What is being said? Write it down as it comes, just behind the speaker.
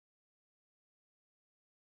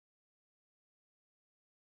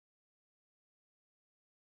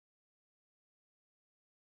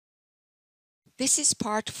This is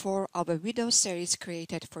part 4 of a video series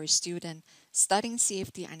created for students studying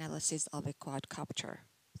CFD analysis of a quadcopter.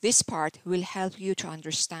 This part will help you to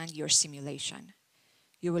understand your simulation.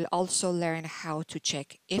 You will also learn how to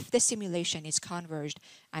check if the simulation is converged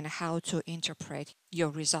and how to interpret your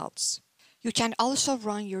results. You can also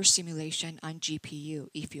run your simulation on GPU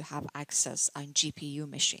if you have access on GPU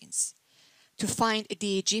machines. To find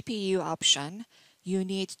the GPU option, you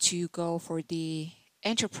need to go for the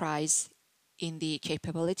Enterprise in the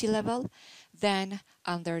capability level. Then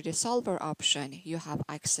under the solver option, you have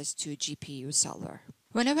access to GPU solver.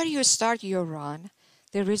 Whenever you start your run,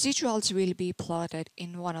 the residuals will be plotted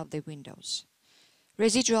in one of the windows.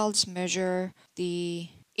 Residuals measure the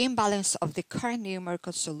imbalance of the current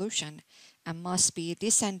numerical solution and must be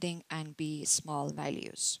descending and be small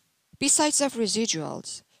values. Besides of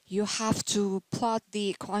residuals, you have to plot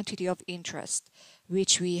the quantity of interest,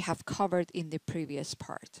 which we have covered in the previous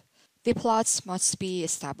part. The plots must be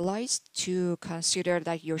stabilized to consider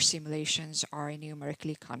that your simulations are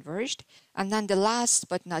numerically converged. And then the last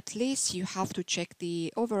but not least, you have to check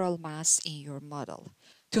the overall mass in your model.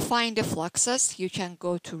 To find the fluxes, you can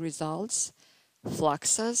go to Results,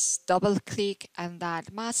 Fluxes, double-click on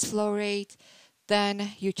that mass flow rate.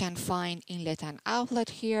 Then you can find inlet and outlet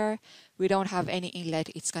here. We don't have any inlet,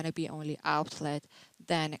 it's going to be only outlet.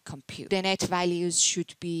 Then compute. The net values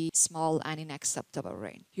should be small and in acceptable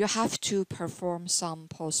range. You have to perform some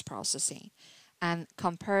post-processing and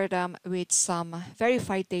compare them with some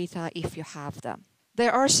verified data if you have them.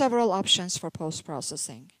 There are several options for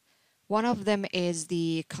post-processing. One of them is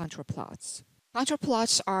the contour plots. Contour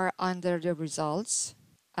plots are under the results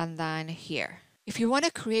and then here. If you want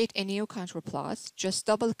to create a new contour plot, just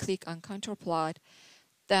double-click on contour plot,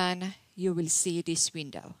 then you will see this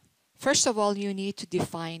window. First of all, you need to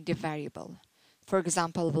define the variable. For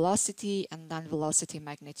example, velocity and then velocity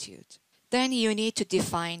magnitude. Then you need to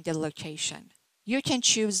define the location. You can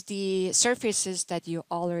choose the surfaces that you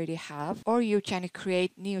already have, or you can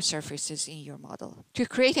create new surfaces in your model. To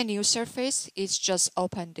create a new surface, it's just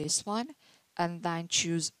open this one and then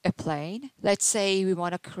choose a plane. Let's say we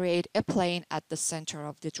want to create a plane at the center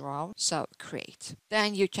of the drone, so create.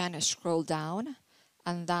 Then you can scroll down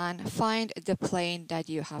and then find the plane that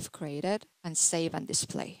you have created and save and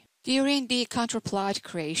display. During the contour plot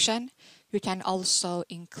creation, you can also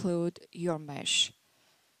include your mesh.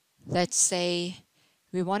 Let's say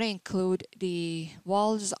we want to include the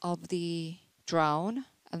walls of the drone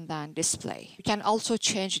and then display. You can also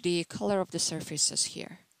change the color of the surfaces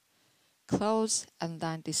here. Close and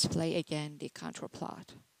then display again the contour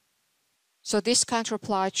plot. So this contour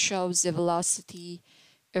plot shows the velocity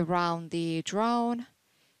around the drone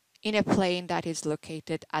in a plane that is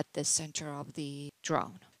located at the center of the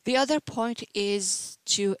drone. The other point is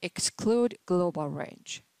to exclude global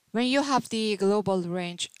range. When you have the global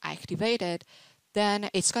range activated, then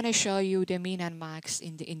it's going to show you the mean and max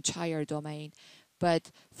in the entire domain.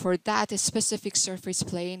 But for that specific surface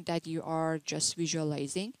plane that you are just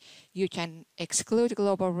visualizing, you can exclude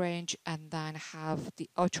global range and then have the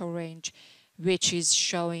auto range, which is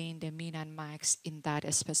showing the mean and max in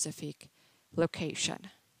that specific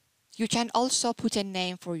location. You can also put a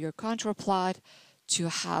name for your contour plot to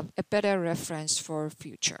have a better reference for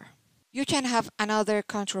future. You can have another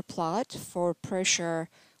contour plot for pressure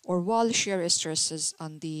or wall shear stresses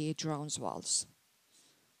on the drone's walls.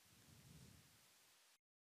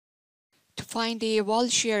 To find the wall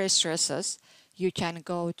shear stresses, you can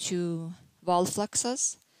go to wall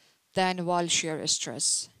fluxes, then wall shear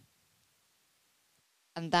stress,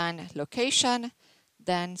 and then location,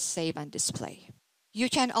 then save and display. You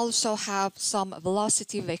can also have some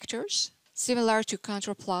velocity vectors. Similar to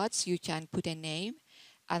contour plots, you can put a name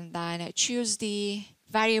and then choose the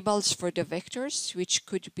variables for the vectors, which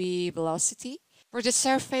could be velocity. For the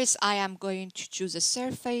surface, I am going to choose a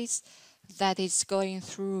surface that is going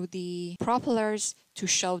through the propellers to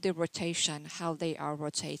show the rotation, how they are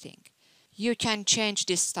rotating. You can change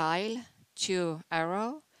the style to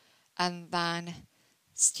arrow and then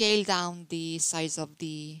scale down the size of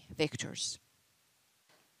the vectors.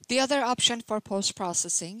 The other option for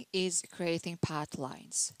post-processing is creating path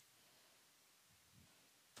lines.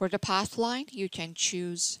 For the path line, you can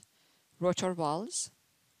choose rotor walls,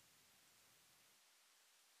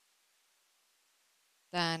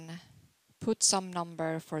 then put some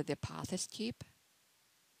number for the path skip,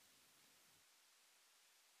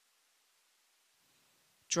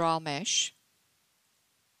 draw mesh,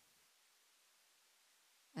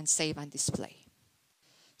 and save and display.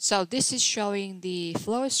 So this is showing the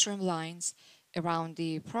flow streamlines around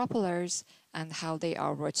the propellers and how they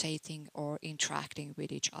are rotating or interacting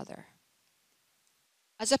with each other.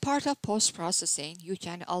 As a part of post-processing, you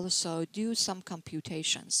can also do some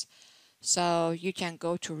computations. So you can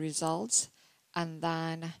go to results and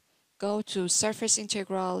then go to surface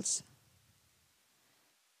integrals.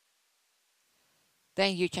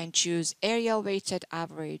 Then you can choose area weighted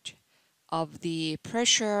average of the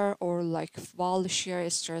pressure or like wall shear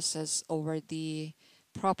stresses over the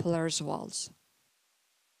propeller's walls.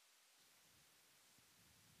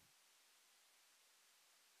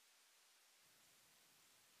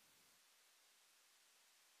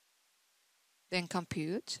 Then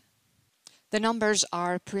compute. The numbers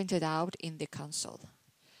are printed out in the console.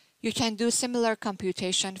 You can do similar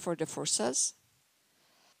computation for the forces.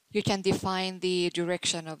 You can define the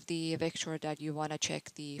direction of the vector that you want to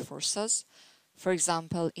check the forces. For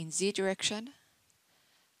example, in Z direction,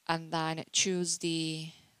 and then choose the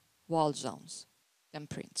wall zones, then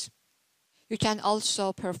print. You can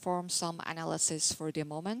also perform some analysis for the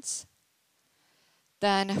moments.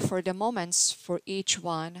 Then for the moments for each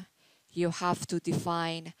one, you have to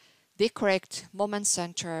define the correct moment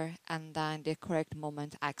center and then the correct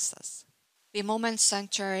moment axis. The moment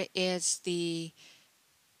center is the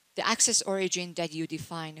axis origin that you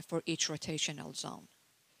define for each rotational zone.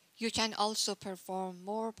 You can also perform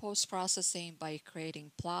more post-processing by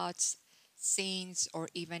creating plots, scenes, or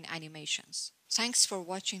even animations. Thanks for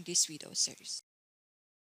watching this video series.